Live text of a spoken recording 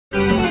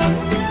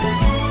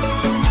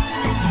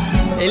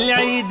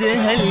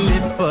عيدها اللي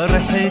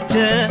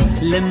بفرحته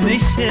لم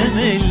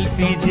الشمل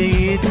في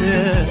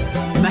جيته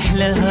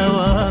محلى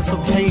هوا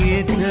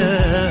صبحيته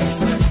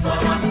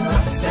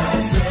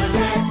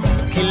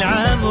كل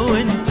عام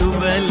وانتو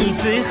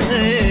بألف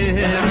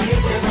خير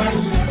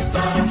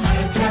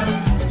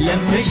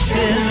لم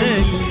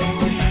الشمل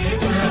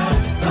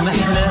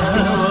محلى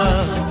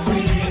هوا.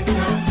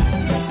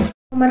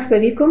 مرحبا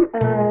بكم.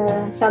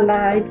 ان شاء الله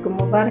عيدكم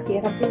مبارك يا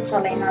ربي، ان شاء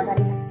الله ينعاد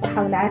علينا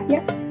بالصحه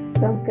والعافيه.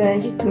 دونك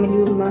جيتكم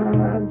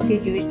اليوم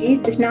فيديو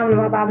جديد باش نعمل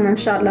مع بعضنا ان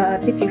شاء الله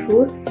بيتي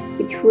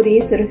فور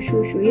ياسر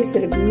هشوش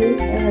وياسر بنين،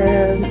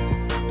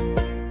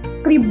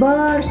 قريب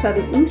برشا،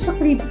 مش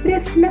قريب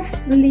بريسك نفس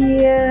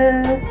اللي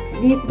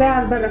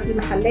يتباع برا في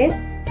المحلات.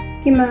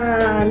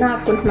 كما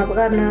نعرفوا نحنا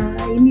صغارنا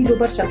يميلوا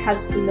برشا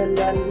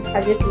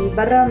الحاجات اللي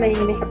برا، ما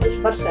يحبوش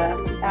برشا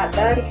نتاع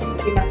الدار،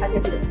 يحبوا ديما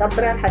الحاجات اللي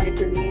مصبره،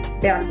 الحاجات اللي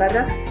تتباع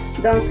برا.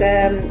 دونك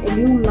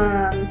اليوم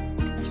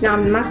باش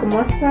نعمل معكم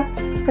وصفه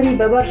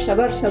قريبه برشا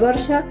برشا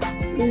برشا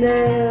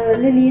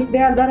للي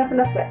يتباع برا في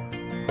الاسواق.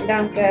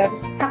 دونك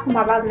باش نستحقوا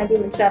مع بعضنا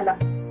اليوم ان شاء الله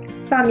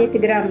 900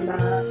 غرام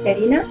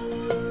فرينه.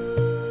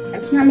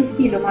 باش نعمل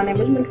كيلو، معناها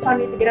مجمل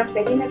 900 غرام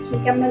فرينه باش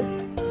نكمل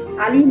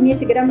عليه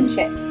 100 غرام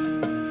نشا.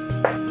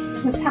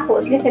 باش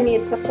نستحقوا 300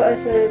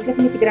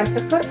 غرام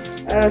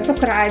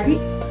سكر عادي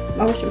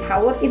ماهوش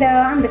محور. اذا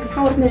عندك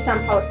محور تنجم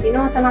تعمل محور،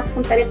 سينو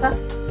نعطيكم طريقه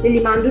للي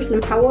ما عندوش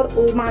المحور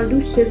وما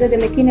عندوش زاده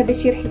ماكينه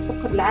باش يرحي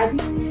السكر العادي.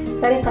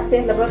 طريقه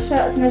سهله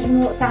برشا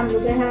تنجموا تعملوا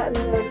بها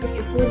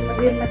البيتي من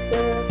غير ما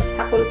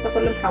تستحقوا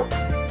السكر المحور.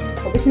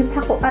 وباش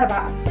نستحقوا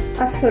 4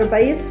 اصفر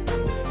بيض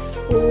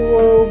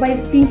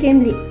وبيضتين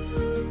كاملين،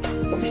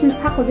 وباش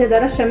نستحقوا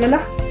زاده رشه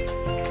ملح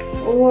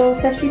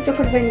وساشي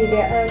سكر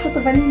فانيليا.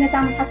 سكر فانيليا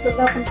تعمل حسب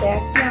الذوق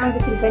نتاعك، سي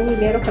عندك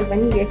الفانيليا روح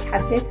الفانيليا في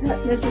حد ذاتها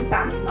تنجم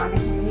تعمل، معناها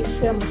ماهيش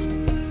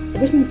مشكل.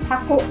 وباش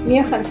نستحقوا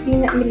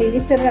 150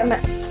 مليلتر ماء.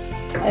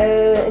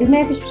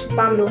 الماء باش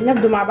تعملوه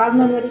نبدو مع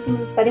بعضنا ونوريكم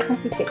الطريقه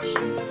كيفاش.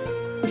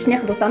 باش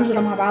ناخذوا طنجره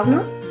مع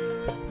بعضنا،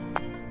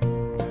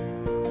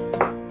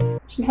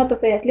 باش نحطوا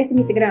فيها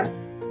 300 غرام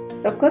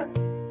سكر،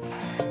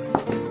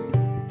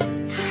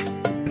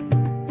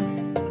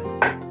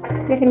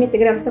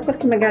 300 غرام سكر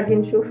كما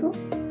قاعدين تشوفوا.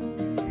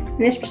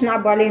 ماناش باش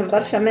نعبوا عليهم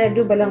برشا ماء،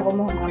 دوبا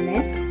نغموهم على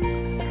الماء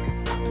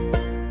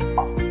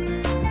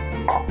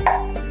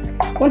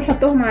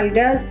ونحطوهم على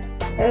الغاز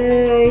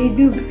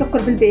يذوب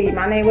السكر بالباهي،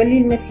 معناه يولي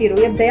المسير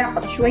ويبدا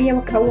يعقد شويه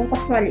وكهو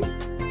نقصوا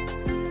عليه.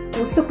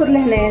 والسكر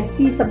لهنا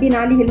سي صبينا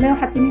عليه الماء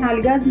وحطيناه على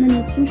الغاز، ما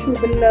ننسوشو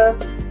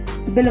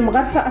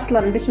بالمغرفه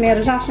اصلا باش ما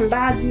يرجعش من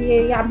بعد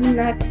يعمل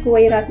لنا هكا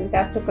كويرات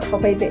نتاع السكر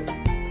حبيبات.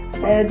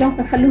 دونك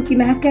نخلوه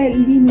كيما هكا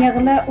لين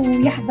يغلى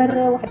ويحضر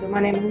وحده،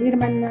 معناه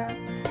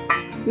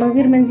من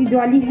غير ما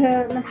نزيدوا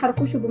عليه، ما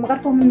نحركوش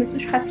بمغرفه وما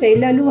نمسوش حتى شيء،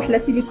 لا لوح لا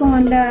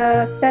سيليكون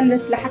لا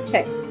ستانلس لا حتى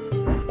شيء.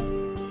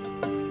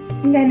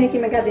 هنا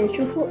كيما قاعدين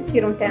نشوفوا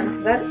السيرو نتاعنا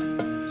حضر،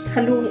 باش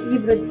نخلوه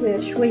يبرد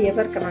شويه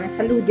بركه، معناها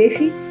نخلوه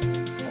دافي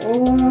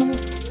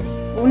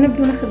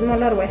ونبدو نخدموا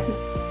على رواحنا.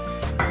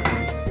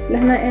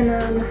 لهنا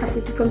انا ما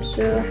حطيتلكمش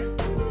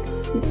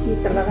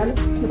نسيت الغلب،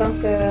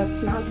 دونك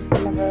باش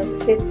نعاودكم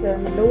الريسيت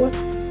من الاول.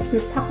 باش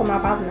نستحقوا مع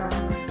بعضنا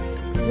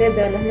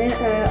زاده لهنا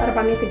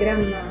 400 غرام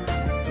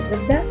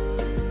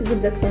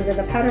زبده تكون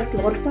زاده بحراره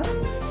الغرفه،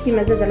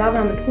 كيما زاده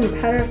العظام تكون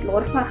بحراره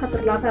الغرفه، خاطر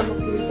العظام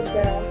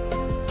تبدا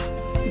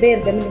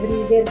بارده من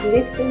البريد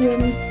ديريكت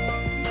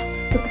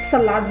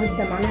تتفصل على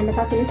الزبده، معناها ما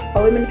تعطينيش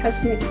القوام اللي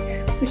حاجتنا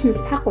بيه. باش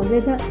نستحقوا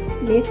زاده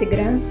 100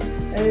 غرام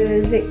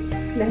زيت.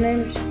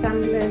 لهنا باش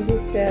نستعمل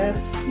زيت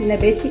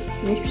نباتي،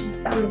 مش باش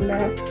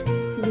نستعمل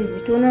زيت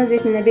زيتونه.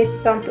 زيت النباتي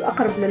طعمته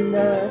اقرب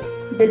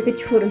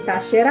للبيتي فور نتاع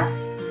الشارع.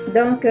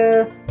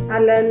 دونك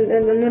على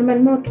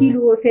نورمالمون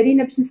كيلو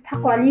فرينه باش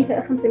نستحقوا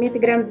عليه 500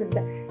 غرام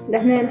زبده.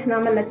 لهنا نحنا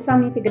عملنا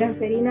 900 غرام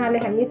فرينه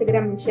عليها 100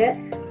 غرام نشاء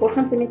و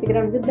 500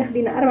 غرام زبده،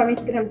 خدينا 400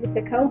 غرام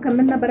زبده كاو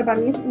وكملنا ب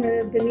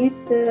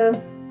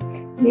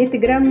 100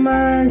 غرام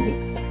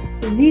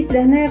زيت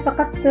لهنا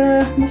فقط،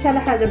 مش على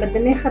حاجه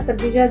بدلناه خاطر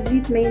ديجا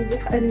الزيت ما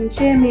ينجح،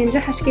 النشاء ما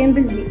ينجحش كان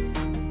بالزيت،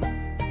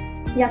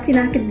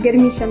 يعطينا هكا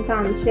قرميشه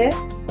نتاع النشاء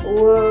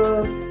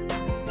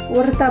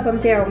والرطابه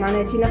نتاعو،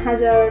 معناها تجينا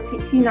حاجه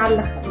فينا على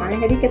الاخر،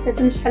 معناها هذيك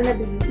تنجح لنا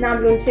بالزيت.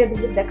 نعملوا نشاء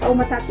بالزبده او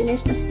ما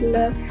تعطيناش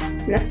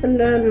نفس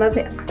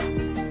المذاق.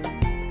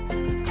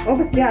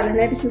 وبالطبيعه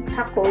لهنا باش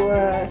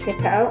نستحقوا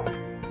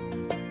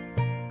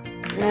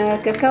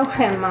كاكاو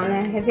خام،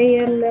 معناها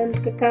هذايا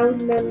الكاكاو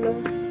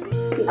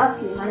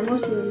الاصلي، معناها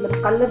مش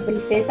المقلب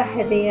بالفاتح،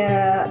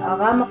 هذايا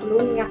غامق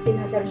لون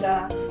يعطينا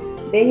درجه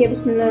باهيه.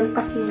 باش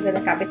نقسموا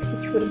زاد كعبات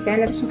الفطور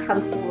بتاعنا باش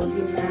نخلطوا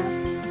بين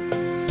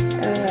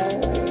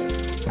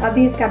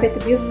ابيض، كعبات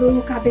بيض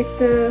وكعبات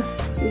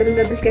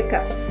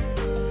بالكاكاو.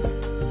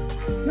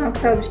 دونك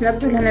توا باش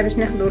نبدو لهنا باش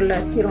ناخدو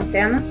السيرو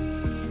نتاعنا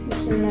باش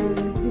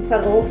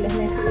نفرغوه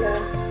لهنا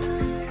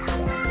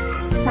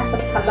تحت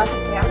الخلاط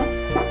نتاعنا.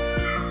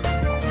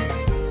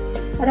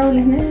 راهو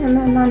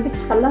لهنا ما عندكش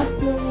خلاط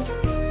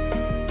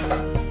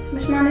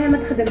مش معناها ما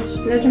تخدمش،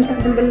 نجم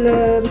تخدم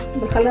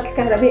بالخلاط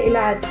الكهربائي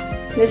العادي،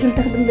 نجم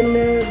تخدم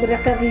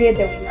بالركاز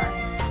اليدوي،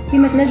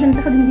 كيما تنجم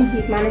تخدم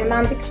بيديك، معناها ما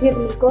عندكش هذا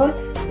الكل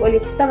واللي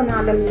تستغنى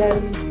على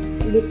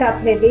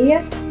ليتاب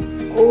هذيا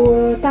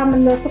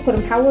وتعمل سكر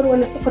محور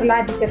ولا سكر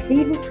العادي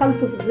ترحيب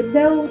وتخلطه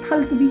بالزبده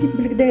وتخلطه بيديك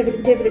بالكدا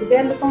بالكدا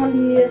بالكدا لطون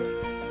اللي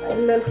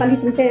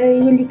الخليط نتاعي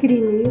يولي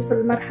كريمي،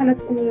 يوصل لمرحله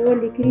انه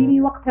يولي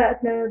كريمي. وقتها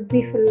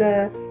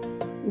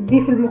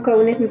تضيف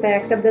المكونات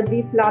نتاعك، تبدا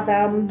تضيف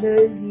العظام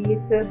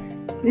الزيت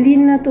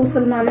لين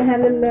توصل معناها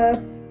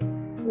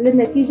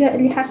للنتيجه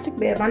اللي حاجتك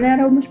بها.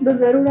 معناها راهو مش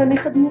بالضروره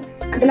نخدموا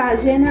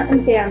بالعجانه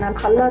نتاعنا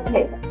الخلاط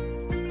هذا.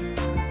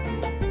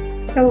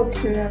 توا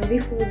باش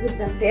نضيفوا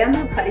الزبده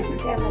نتاعنا الخليط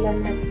نتاعنا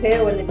لما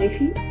دافئ ولا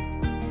دافي.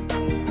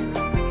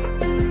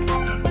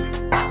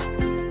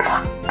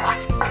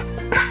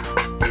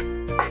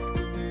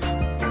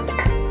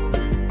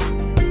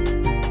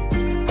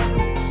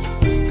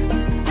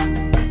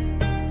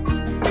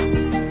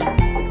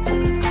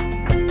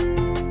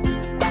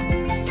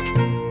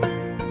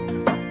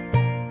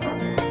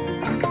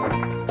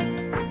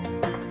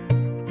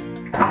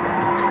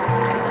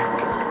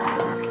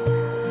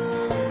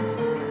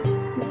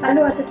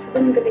 خلوها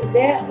تتخدم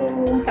بالكدا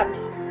ونكمل.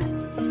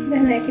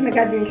 لهنا كيما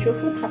قاعدين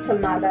نشوفوا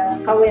تحصلنا على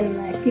قوام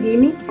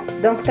كريمي.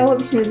 دونك توا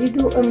باش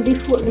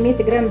نضيفوا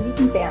 100 غرام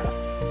زيت نتاعنا.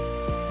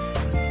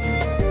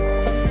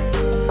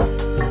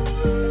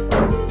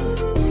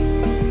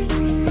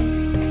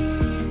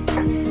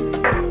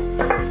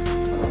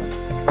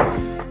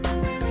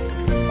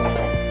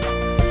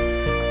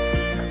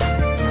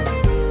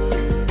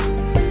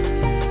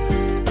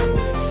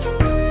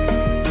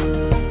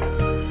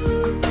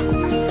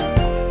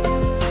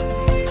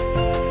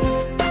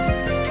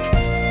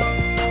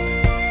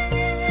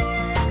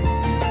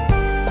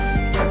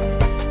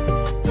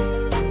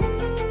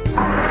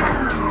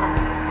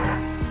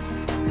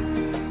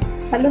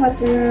 خلوها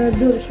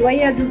تدور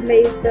شويه دوب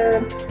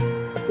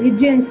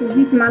يتجانس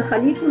الزيت مع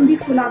الخليط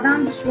ونضيفوا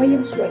العظام بشويه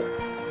بشويه.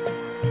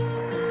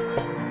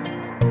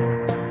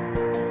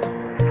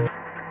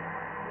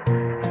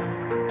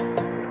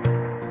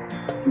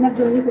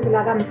 نبدأ نضيفوا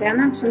بالعظام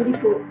نتاعنا. باش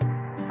نضيفوا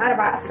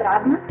 4 أصفر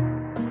عظمه،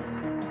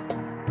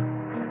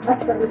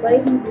 أصفر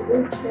البيض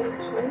نزيدوه بشويه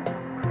بشويه.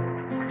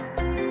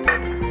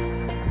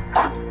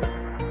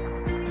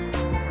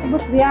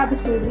 وبالطبيعه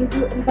باش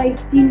نزيدوا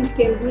البيضتين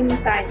الكاملين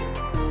نتاعنا.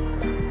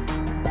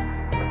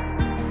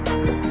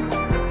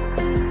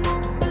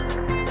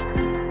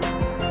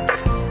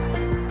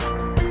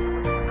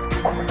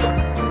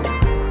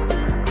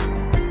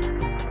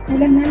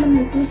 ولما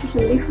نعمل نسيت باش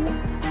نضيفو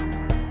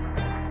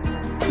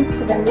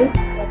سكر فانيليا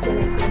باش يعطينا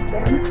الكريم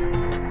تاعنا،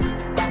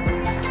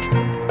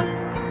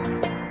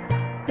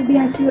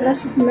 وبيان سور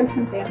رشة الملح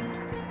نتاعنا.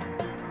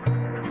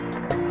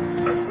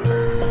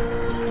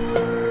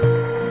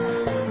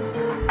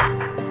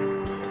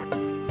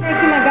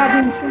 كيما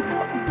قاعدين نشوفو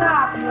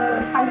ضعف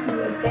الحجم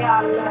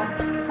نتاع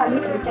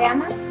الخليط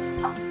نتاعنا.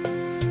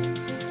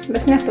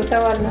 باش ناخدو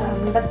توا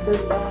نبدلو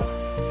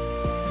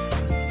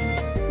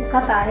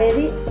القطعة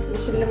هذه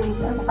باش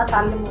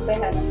القطعة نلمو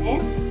بها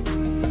الماء.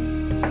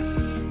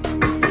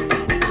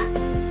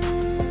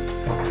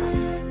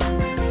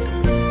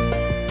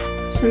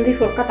 باش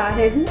نضيفو القطعة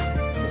هذه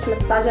باش ما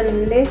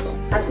تتعجنلناش،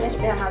 محطناش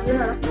بها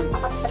معجونة، نحن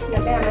فقط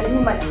حطينا بها ملح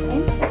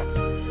وملحين.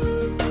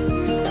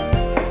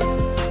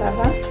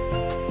 صافا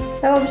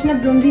توا باش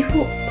نبدو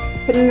نضيفو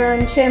في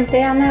النشا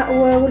نتاعنا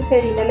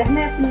والفرينة.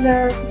 لهنا في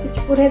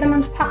البيتي هذا ما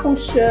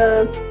نستحقوش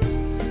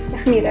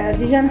خميرة.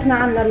 ديجا نحنا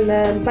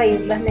عندنا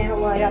البيض لهنا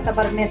هو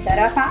يعتبر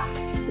مادة رافعة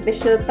باش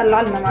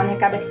تطلع لنا معناها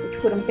كعبة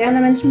البيتي نتاعنا،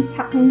 ماناش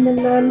مستحقين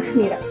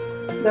الخميرة.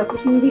 دونك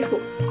باش نضيفو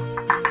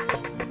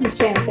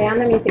النشا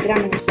نتاعنا 100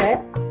 غرام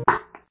نشا،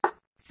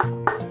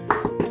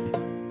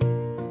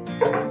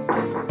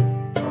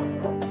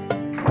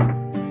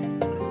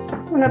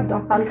 ونبدو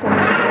نخلطو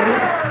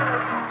شوية.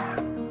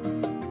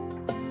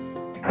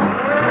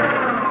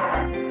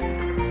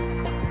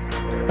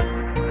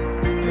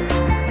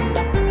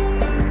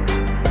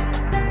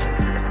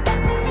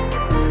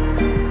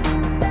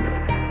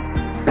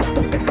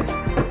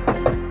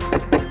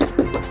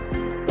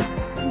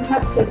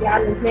 نهبطو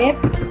على الجناب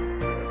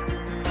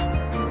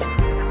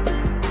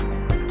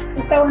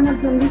وتوا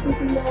نبدو نضيفو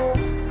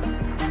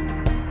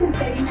في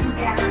الفرينة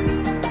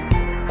نتاعنا.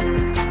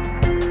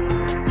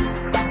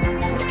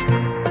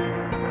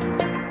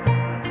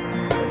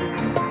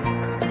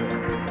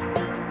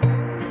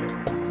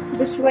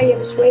 بشويه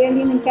بشويه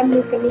لين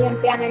نكملوا الكميه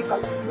نتاعنا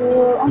الكل.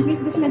 وان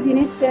بليس باش ما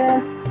تجيناش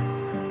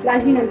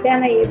العجينه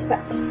نتاعنا يابسه.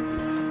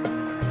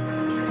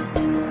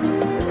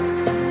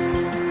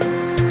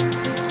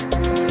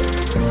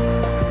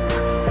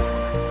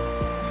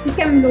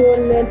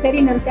 نكملوا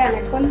الفرينه نتاعنا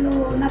الكل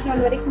ونرجعوا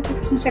نوريكم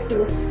كيفاش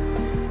نشكلوه.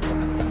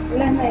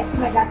 لهنا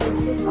كما قاعدين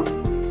نشوفوا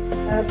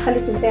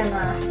الخليط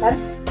نتاعنا احمر.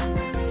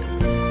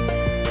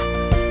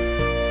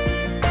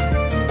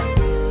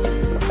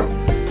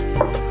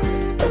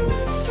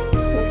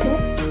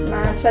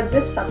 ما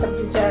شدش خاطر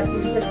ديجا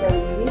الزبده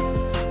والزيت.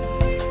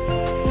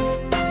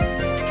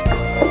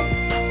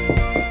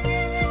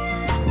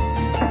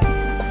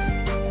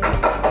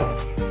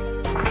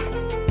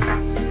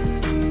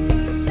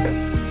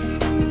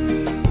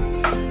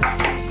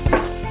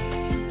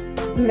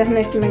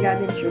 هنا كما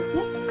قاعدين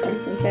نشوفوا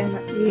الخليط نتاعنا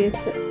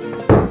ياسر،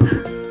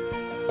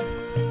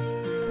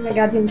 كما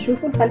قاعدين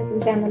نشوفوا الخليط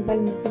نتاعنا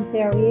البلمس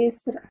نتاعو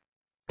ياسر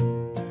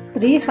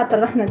طري،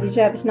 خاطر احنا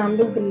ديجا باش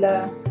نعملوه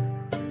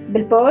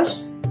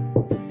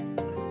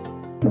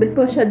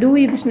بالبوش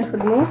هدوي باش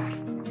نخدموه.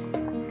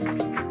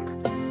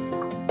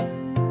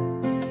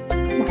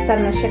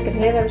 اخترنا الشكل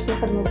هذا باش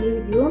نخدمو بيه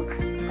اليوم.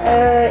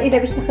 اذا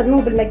باش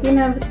تخدموه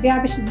بالماكينه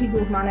بالطبيعه باش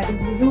تزيدوه، معناها باش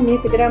تزيدوه 100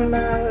 غرام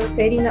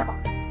فارينه اخرى،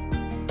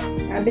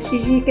 يعني باش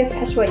يجي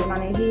كاسح شويه،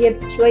 معناها يجي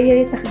يابس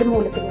شويه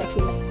تخدموه لك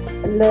الماكينه.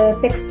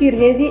 التكستير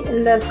هذه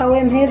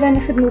القوام هذا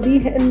نخدمو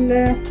بيه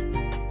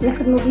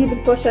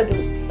بالبوش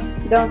هدوي.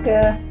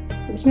 دونك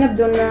باش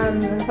نبدو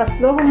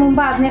نغسلوهم ومن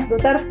بعد ناخدو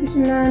طرف باش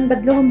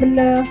نبدلوهم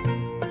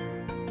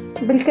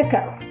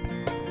بالكاكاو.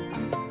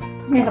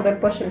 ناخدو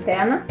البوش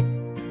نتاعنا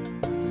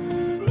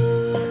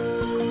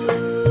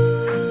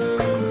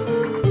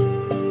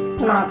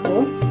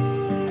ونعطوه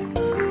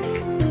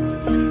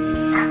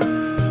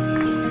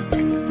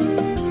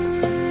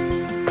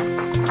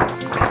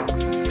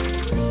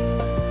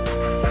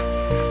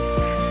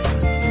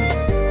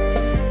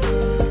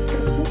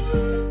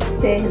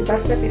ساهل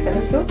برشا في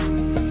خدمته.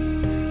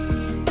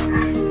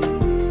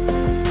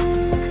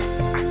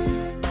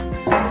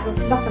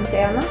 الطبق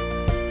نتاعنا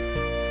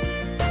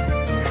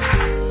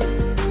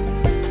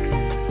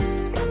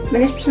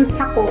ماناش باش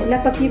نسحقو لا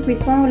بابي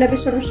كويسون ولا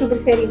باش نرشو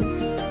بالفارينة،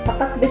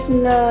 فقط باش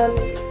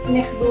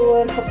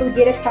ناخدو نحطوه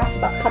ديريكت على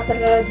الطبق، خاطر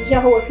ديجا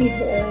هو فيه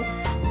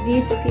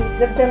زيت وفيه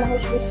زبدة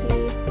ماهوش باش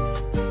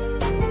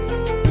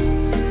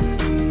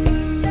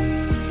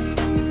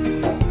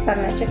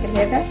اخترنا الشكل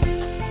هذا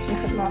باش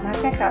نخدموهم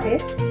هكا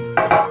كعبات.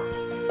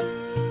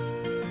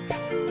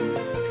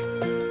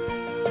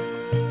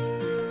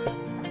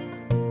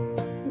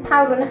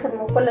 نحاولوا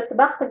نخدموا كل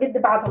طبق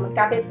قد بعضهم،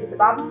 الكعبات قد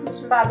بعضهم،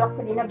 باش من بعد وقت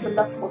اللي نبدو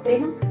نلصقوا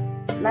فيهم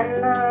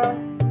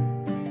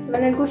ما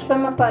نلقوش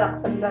فما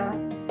فرق في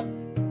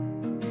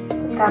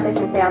الكعبات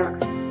نتاعنا.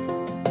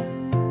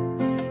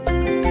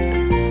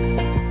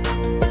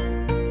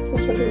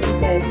 وش الدنيا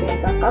نتاعي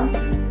هذا قبل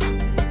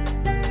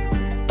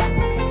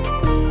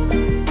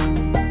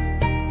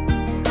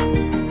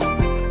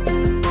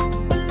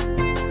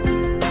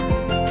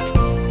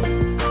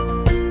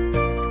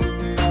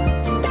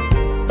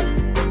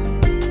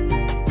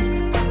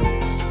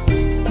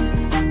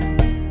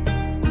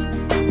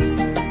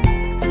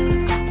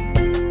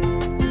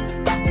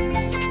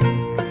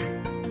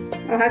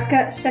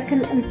وهكا الشكل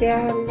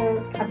نتاع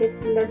الكعبات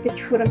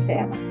البيتشفور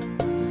نتاعنا.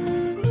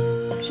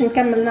 باش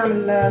نكمل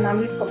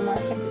نعمل لكم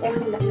شكل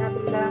اخر لهنا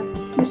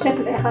مش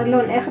شكل اخر،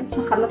 لون اخر باش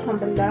نخلطهم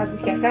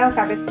بالكاكاو.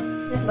 كعبات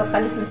ناخذ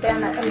الخليط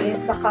نتاعنا اللي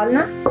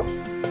بقالنا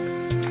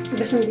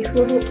باش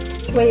نضيفوله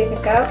شويه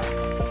كاكاو،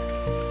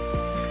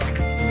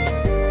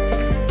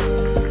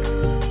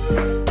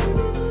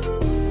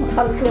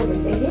 نخلطوه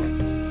بالباهي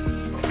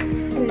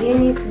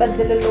اللي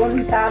يتبدل اللون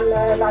نتاع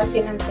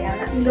العجينه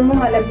نتاعنا.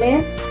 نلموها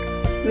لبان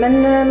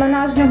ما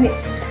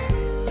نعجنوهاش،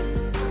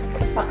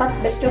 فقط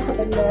باش تاخذ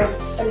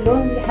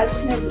اللون اللي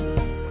حشنا بيه.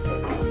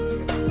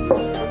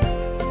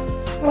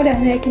 ولا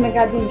هنا كما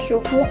قاعدين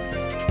نشوفوا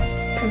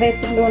ذات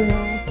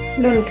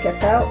لون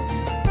الكاكاو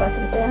الصوص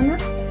نتاعنا.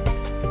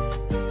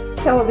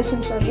 توا باش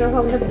نشرجوها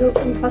ونبدو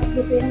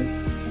نفصلوا فيها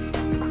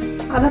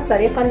على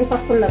الطريقه اللي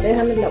فصلنا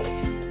بها من الاول،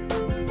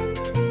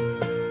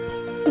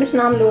 باش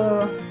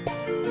نعملوا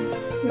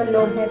من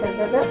اللون هذا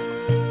زاده.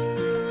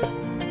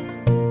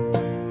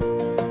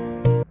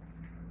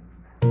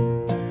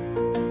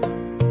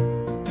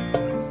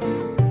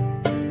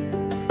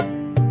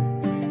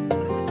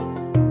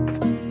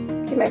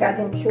 كما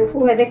قاعدين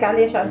نشوفوا هذاك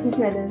علاش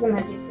عجينتنا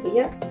لازمها تجي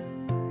طريه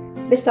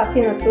باش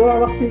تعطينا الطلوع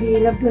وقت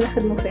اللي نبدو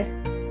نخدموا فيه.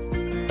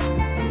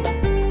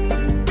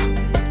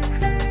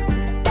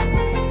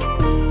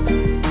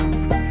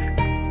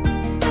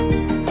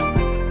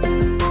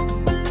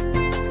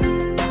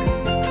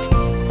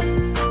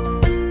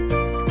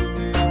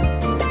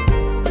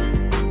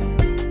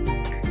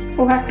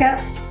 وهكا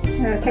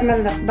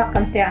كملنا الطبق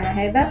نتاعنا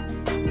هذا.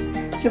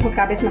 شوفوا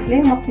الكعبات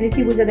محلاهم، وقت اللي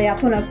تيجوا زادا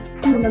يعطونا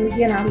فورمه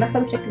مزيانه على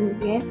الاخر وشكل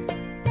مزيان.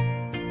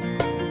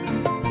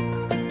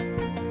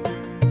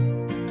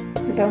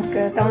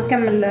 دونك توا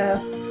نكمل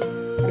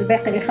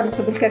الباقي اللي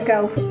خلطته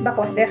بالكاكاو في طبق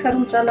واحد اخر،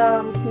 وان شاء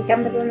الله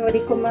نكمل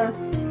ونوريكم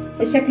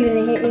الشكل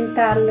النهائي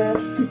نتاع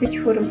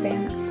البيتشفور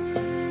نتاعنا.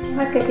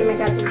 وهكا كما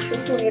قاعدين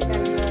تشوفوا هذا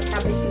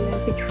كعبات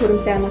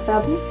البيتشفور نتاعنا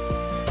طابوا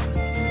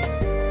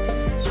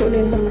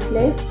شغلينهم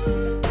محلاه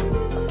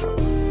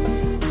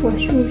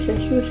وهشوش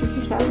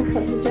هشوش على الاخر.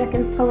 ديجا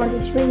كانت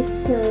قوالي شويه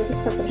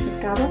تتفطرش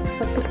الكعبه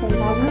تفككهم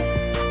بعضها.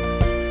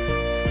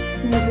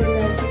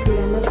 هذا الشكل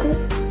اللي عملته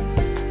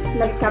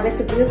عملت كعبات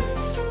بيض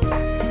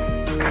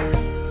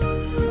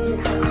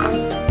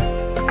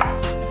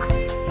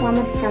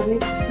وعملت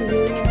كعبات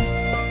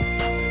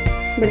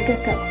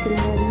بالكاكاو كما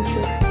غادي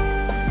نشوف.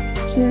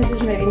 باش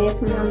ننزج ما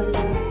بيناتهم نعمل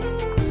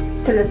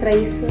 3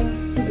 ريف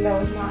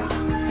بلوز معاه.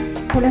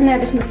 ولهنا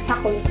باش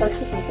نسحقوا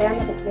الفلسفه نتاعنا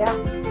بالطبيعه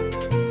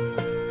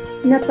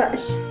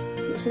نطقش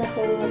باش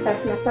ناخذ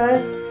طرف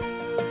نطاج.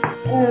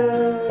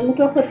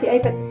 متوفر في أي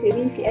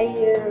باتيسيري، في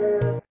أي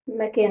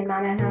مكان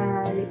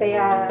معناها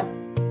لبيع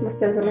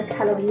مستلزمات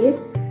الحلويات،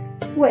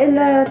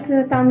 وإلا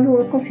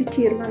تعملوا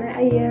كونفيتير معناها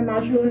أي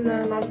معجون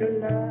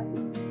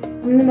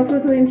من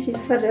المفروض هو يمشي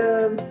صفر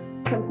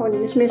سامحوني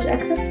مش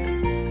أكثر،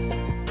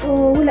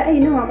 ولا أي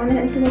نوع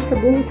معناها أنتم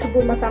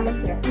تحبوا ما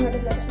تعملوا يعني. أنا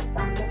بدنا باش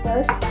نستعمل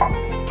لافاج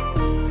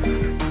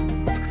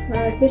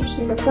كيفاش باش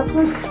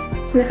نمسقها.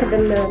 باش ناخد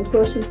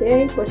الكوش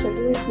نتاعي، الكوش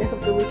هذوي باش ناخد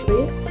ضوي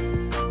صغير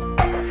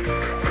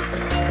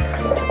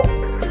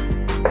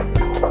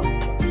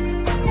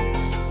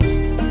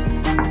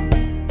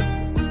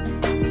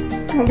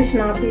وباش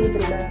نعبيه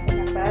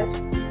باللافاج.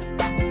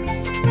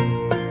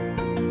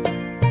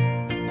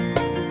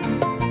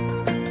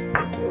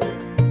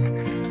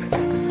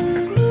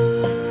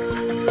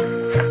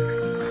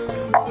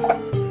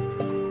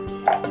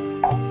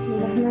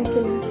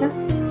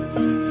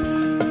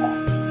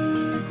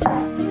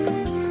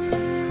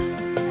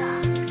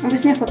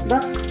 باش ناخد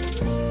طبق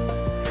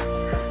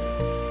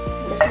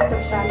باش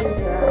نفرش عليه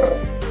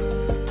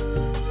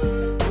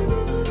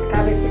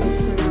الكعبات اللي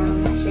باش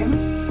نحشيهم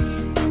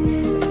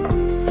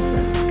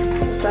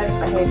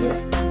بالطريقة هذه.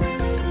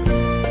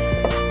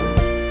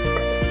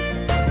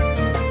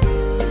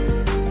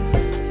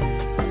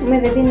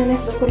 وماذا بينا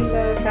ناخد كل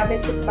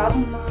الكعبات في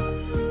بعضهم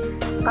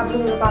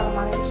قبلهم لبعضهم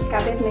معناها باش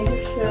الكعبات ما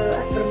يجوش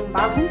أكبر من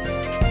بعضهم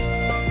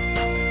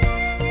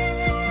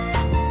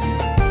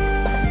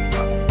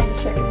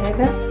بالشكل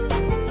هذا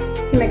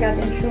كما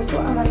قاعدين نشوفوا.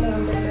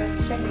 عملناهم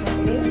بالشكل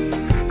هذا.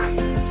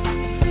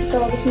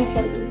 توا باش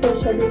ناخد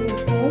الكوش هذوي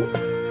نتاعي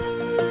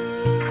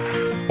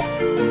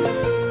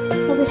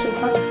وباش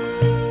نحط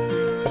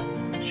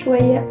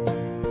شوية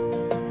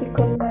في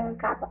كل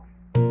كعبة.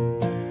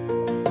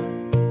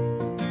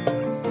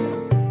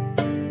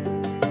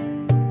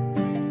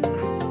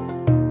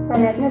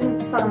 يعني تنجم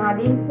تستعمل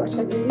عادي الكوش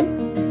هذوي،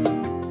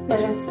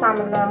 تنجم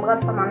تستعمل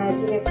مغلفة معناها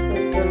ديريكت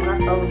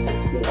مغلفة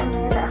وتسلي،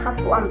 أما هذا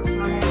أخف وأنظف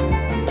معناها.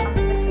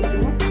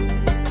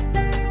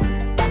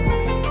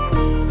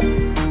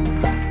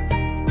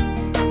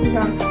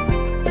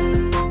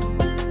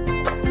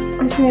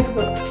 باش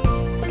ناخدو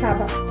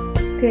كعبة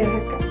فيها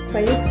هكا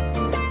طيب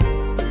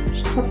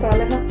باش نحطو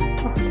عليها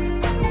واحدة،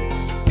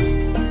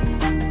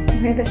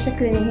 وهذا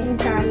الشكل النهائي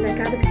نتاع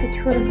كعبة البيتي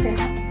فور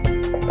نتاعها.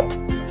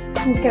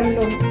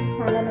 نكملوه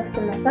على نفس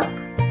النسق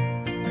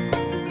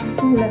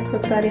ونفس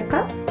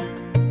الطريقة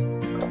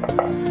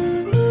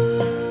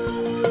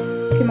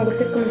كما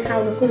قلت لكم.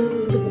 نحاول كل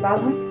يزبط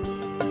بعضهم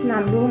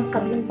نعملوهم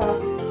قبل بعض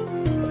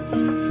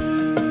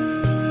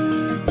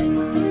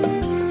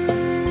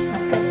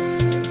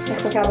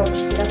كعبة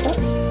بالشوكولاتة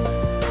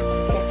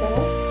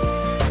كهكذا.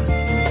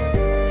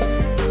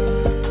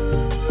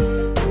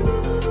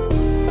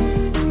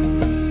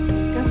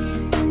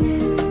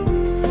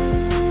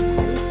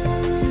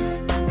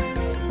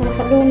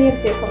 ونخلوهم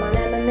يرتاحوا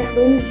معناها ما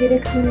ناخدوهمش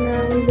ديريكت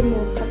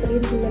ونلموهم، خاطر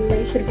يلزم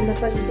يشرب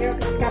اللافاج نتاعو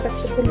باش الكعبة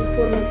تشد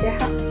الفورمة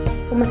نتاعها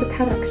وما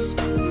تتحركش.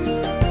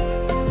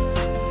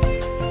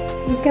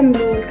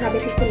 نكملوا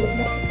الكعبات الكل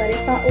بنفس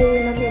الطريقة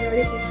ونرجعوا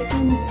نوريكم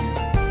الشكل.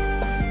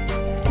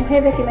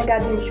 وهذا كما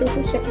قاعدين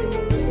نشوفوا الشكل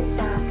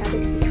تاع كعبة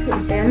البيتي فور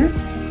نتاعنا.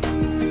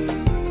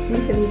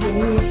 الناس اللي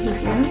جايين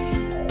يسمح لها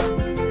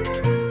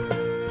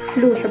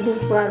حلو يحبوه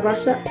صغار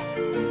برشا،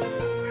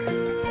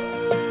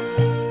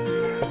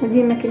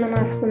 وديما كما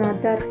نعرف صناع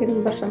الدار خير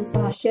من برشا من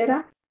صناع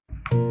الشارع.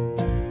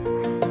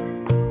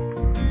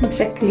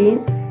 مشكلين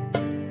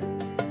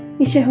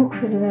يشهوك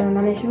في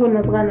معناها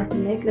يشهولنا صغارنا في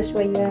الماكلة،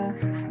 شوية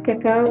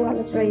كاكاو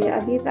على شوية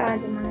أبيض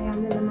عادي معناها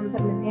يعمل لنا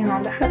منظر مزيان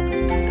على الآخر.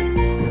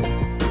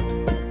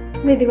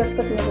 وهذه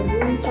وصفتنا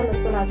لليوم، ان شاء الله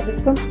تكون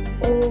عجبتكم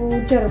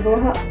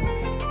وتجربوها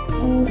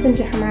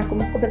وتنجح معكم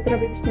بقدرة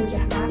ربي باش تنجح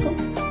معكم.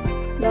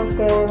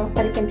 دونك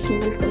قال باش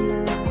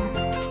نقولكم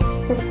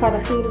تصبحوا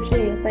على خير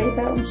وشيء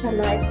طيبة، وان شاء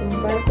الله عيدكم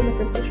مبارك. وما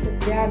تنسوش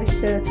بالطبيعة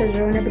باش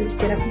تشجعونا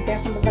بالاشتراك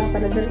نتاعكم بالضغط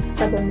على جرس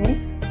الصابونات،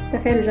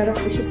 تفعيل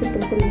الجرس باش يوصلكم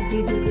كل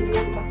جديد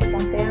والفيديوهات البسيطة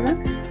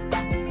نتاعنا،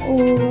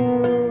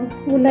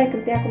 واللايك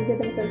نتاعكم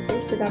زادا ما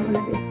تنسوش تدعمونا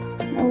فيه.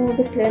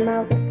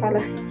 وبسلامة وتصبحوا على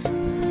خير.